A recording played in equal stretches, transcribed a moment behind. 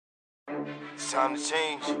time to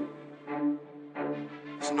change.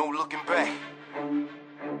 There's no looking back.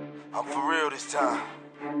 I'm for real this time.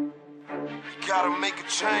 You gotta make a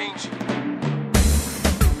change.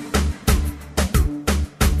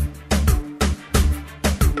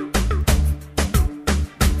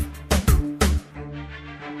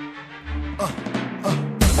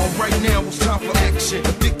 Right now it's time for action.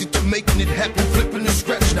 Addicted to making it happen, flipping the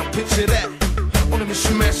scratch. Now picture that. On a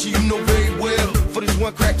mission master you know very well. For this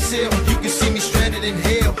one crack sale, you can see me stranded in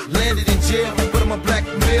hell, landed in jail, but I'm a black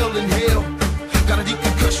male in hell. Got a deep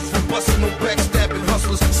concussion from busting, no backstabbing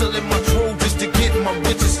hustlers, selling my drove just to get my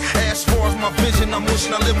riches. As far as my vision, I'm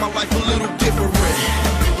wishing I lived my life a little different.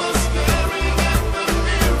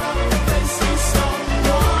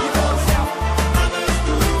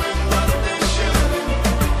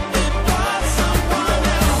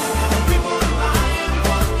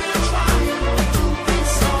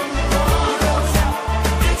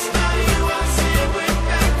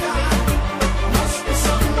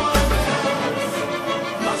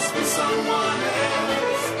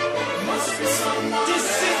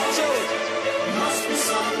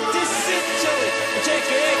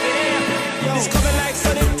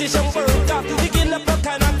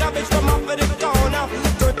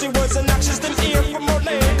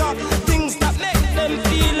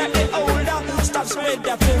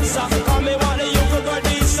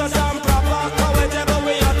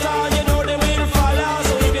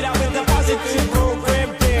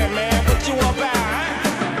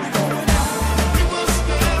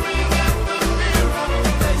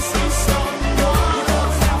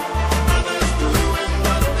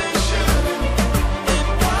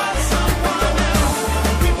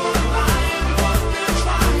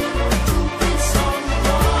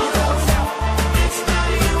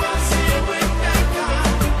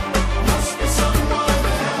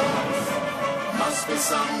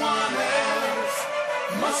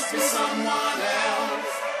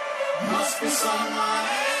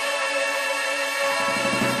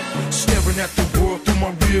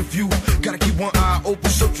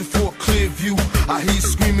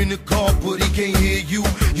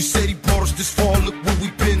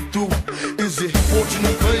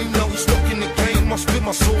 Spit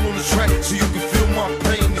my soul on the track.